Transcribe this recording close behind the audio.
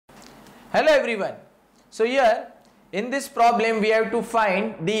Hello everyone. So here in this problem we have to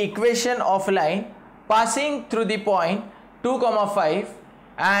find the equation of line passing through the point 2, 5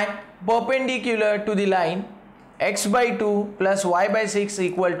 and perpendicular to the line x by 2 plus y by 6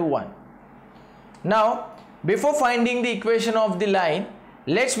 equal to 1. Now before finding the equation of the line,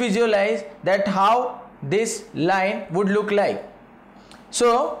 let's visualize that how this line would look like.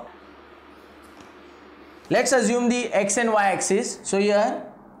 So let's assume the x and y axis. So here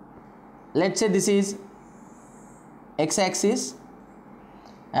let's say this is x axis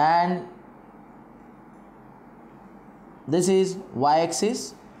and this is y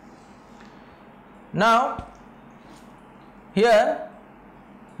axis. Now here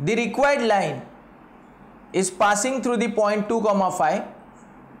the required line is passing through the point 2, 5.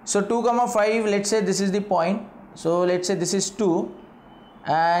 So 2, 5, let's say this is the point. So let's say this is 2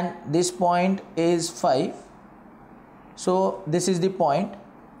 and this point is 5. So this is the point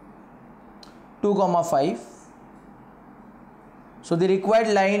 2, 5. So the required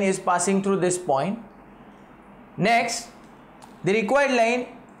line is passing through this point. Next, the required line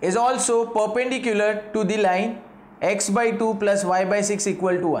is also perpendicular to the line x by 2 plus y by 6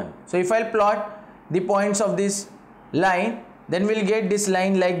 equal to 1. So if I plot the points of this line, then we'll get this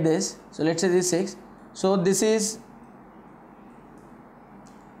line like this. So let's say this 6. So this is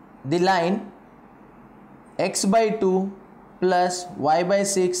the line x by 2 plus y by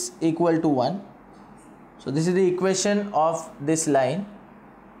 6 equal to 1. So this is the equation of this line.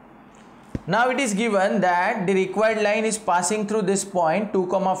 Now it is given that the required line is passing through this point 2,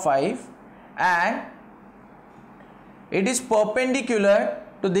 5 and it is perpendicular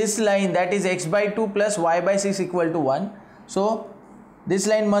to this line, that is x by 2 plus y by 6 equal to 1. So this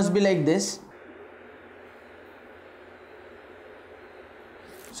line must be like this.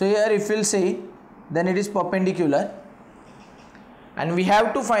 So here if we'll say, then it is perpendicular and we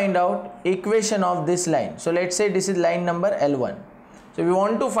have to find out equation of this line. So let's say this is line number L1. So we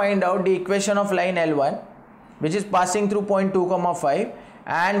want to find out the equation of line L1, which is passing through point 2, 5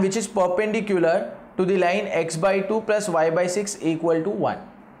 and which is perpendicular to the line x by 2 plus y by 6 equal to 1.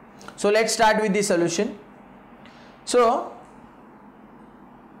 So let's start with the solution. So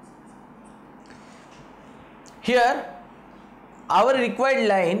here our required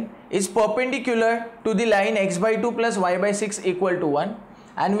line is perpendicular to the line x by 2 plus y by 6 equal to 1,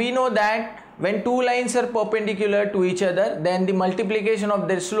 and we know that when two lines are perpendicular to each other, then the multiplication of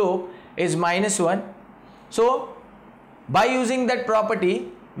their slope is -1. So by using that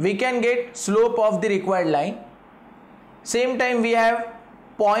property we can get slope of the required line. Same time we have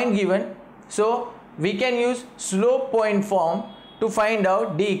point given, so we can use slope point form to find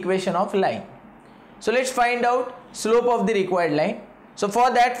out the equation of line. So let's find out slope of the required line. So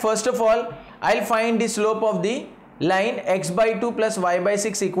for that, first of all, I'll find the slope of the line x by 2 plus y by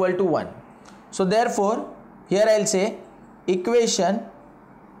 6 equal to 1. So therefore here I'll say equation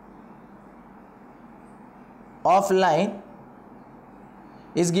of line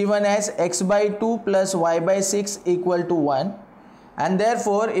is given as x by 2 plus y by 6 equal to 1, and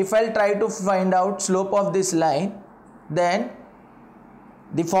therefore if I'll try to find out slope of this line, then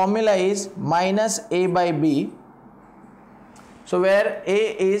the formula is minus a by b. So where a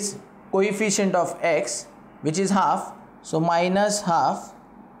is coefficient of x, which is half, so minus half,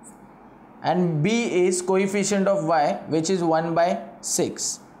 and b is coefficient of y, which is 1 by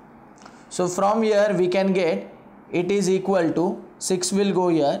 6. So from here we can get it is equal to 6 will go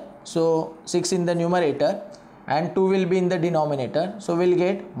here, so 6 in the numerator and 2 will be in the denominator, so we'll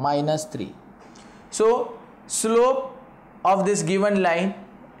get -3. So slope of this given line,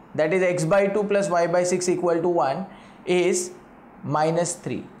 that is x by 2 plus y by 6 equal to 1, is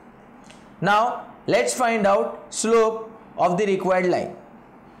 -3. Now let's find out slope of the required line.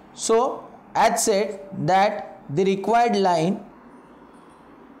 So as said that the required line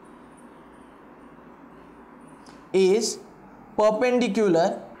is perpendicular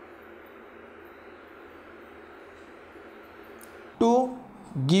to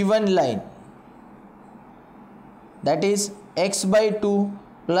given line, that is x by 2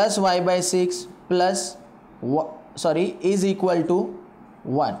 plus y by 6 plus is equal to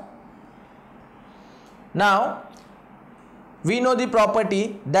 1. Now we know the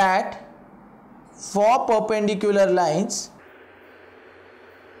property that for perpendicular lines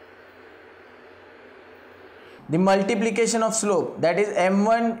the multiplication of slope, that is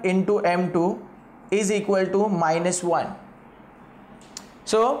m1 into m2, is equal to -1.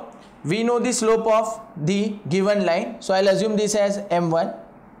 So we know the slope of the given line, so I'll assume this as m1.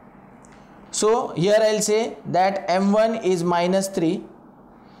 So here I'll say that m1 is -3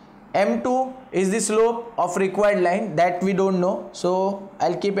 m2 is the slope of required line that we don't know, so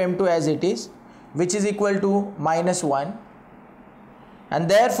I'll keep m2 as it is, which is equal to -1, and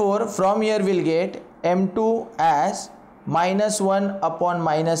therefore from here we'll get m2 as -1 upon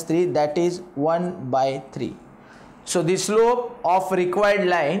 -3, that is 1/3. So the slope of required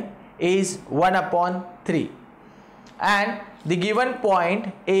line is 1/3 and the given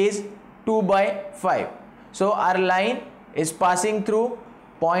point is 2/5. So our line is passing through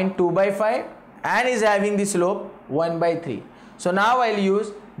point 2/5 and is having the slope 1/3. So now I'll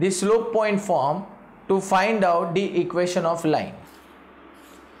use the slope point form to find out the equation of line.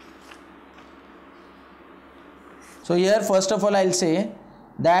 So here first of all I'll say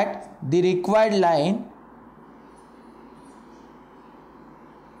that the required line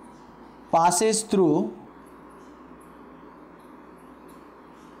passes through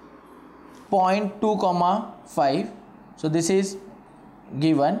point 2,5. So this is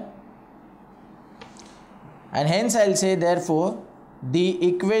given, and hence I'll say therefore the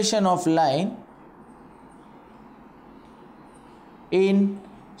equation of line in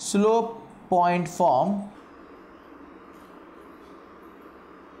slope point form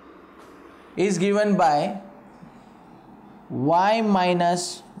is given by y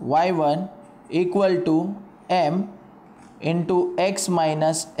minus y1 equal to m into x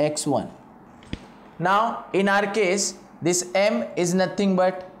minus x1. Now in our case this m is nothing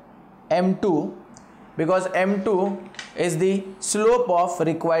but m2, because m2 is the slope of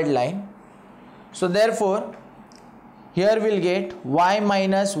required line. So therefore here we'll get y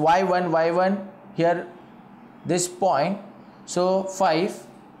minus y1 here this point, so 5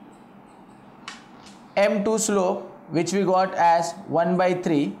 m2 slope which we got as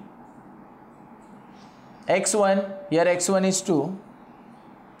 1/3, x1 here x1 is 2.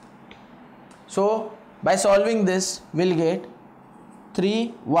 So by solving this we'll get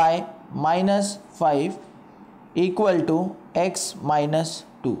 3y minus 5 equal to x minus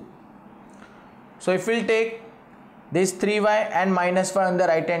 2. So if we'll take this 3y and minus 5 on the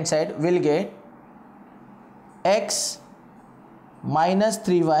right hand side, we'll get x minus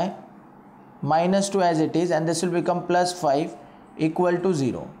 3y minus 2 as it is, and this will become plus 5 equal to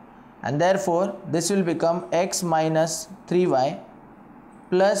 0, and therefore this will become x minus 3y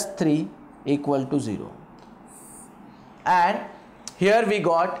plus 3 equal to 0. And here we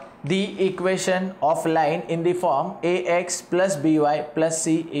got the equation of line in the form ax plus by plus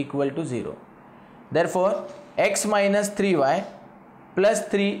c equal to 0. Therefore x minus 3y plus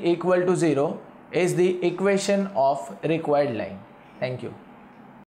 3 equal to 0 is the equation of required line. Thank you.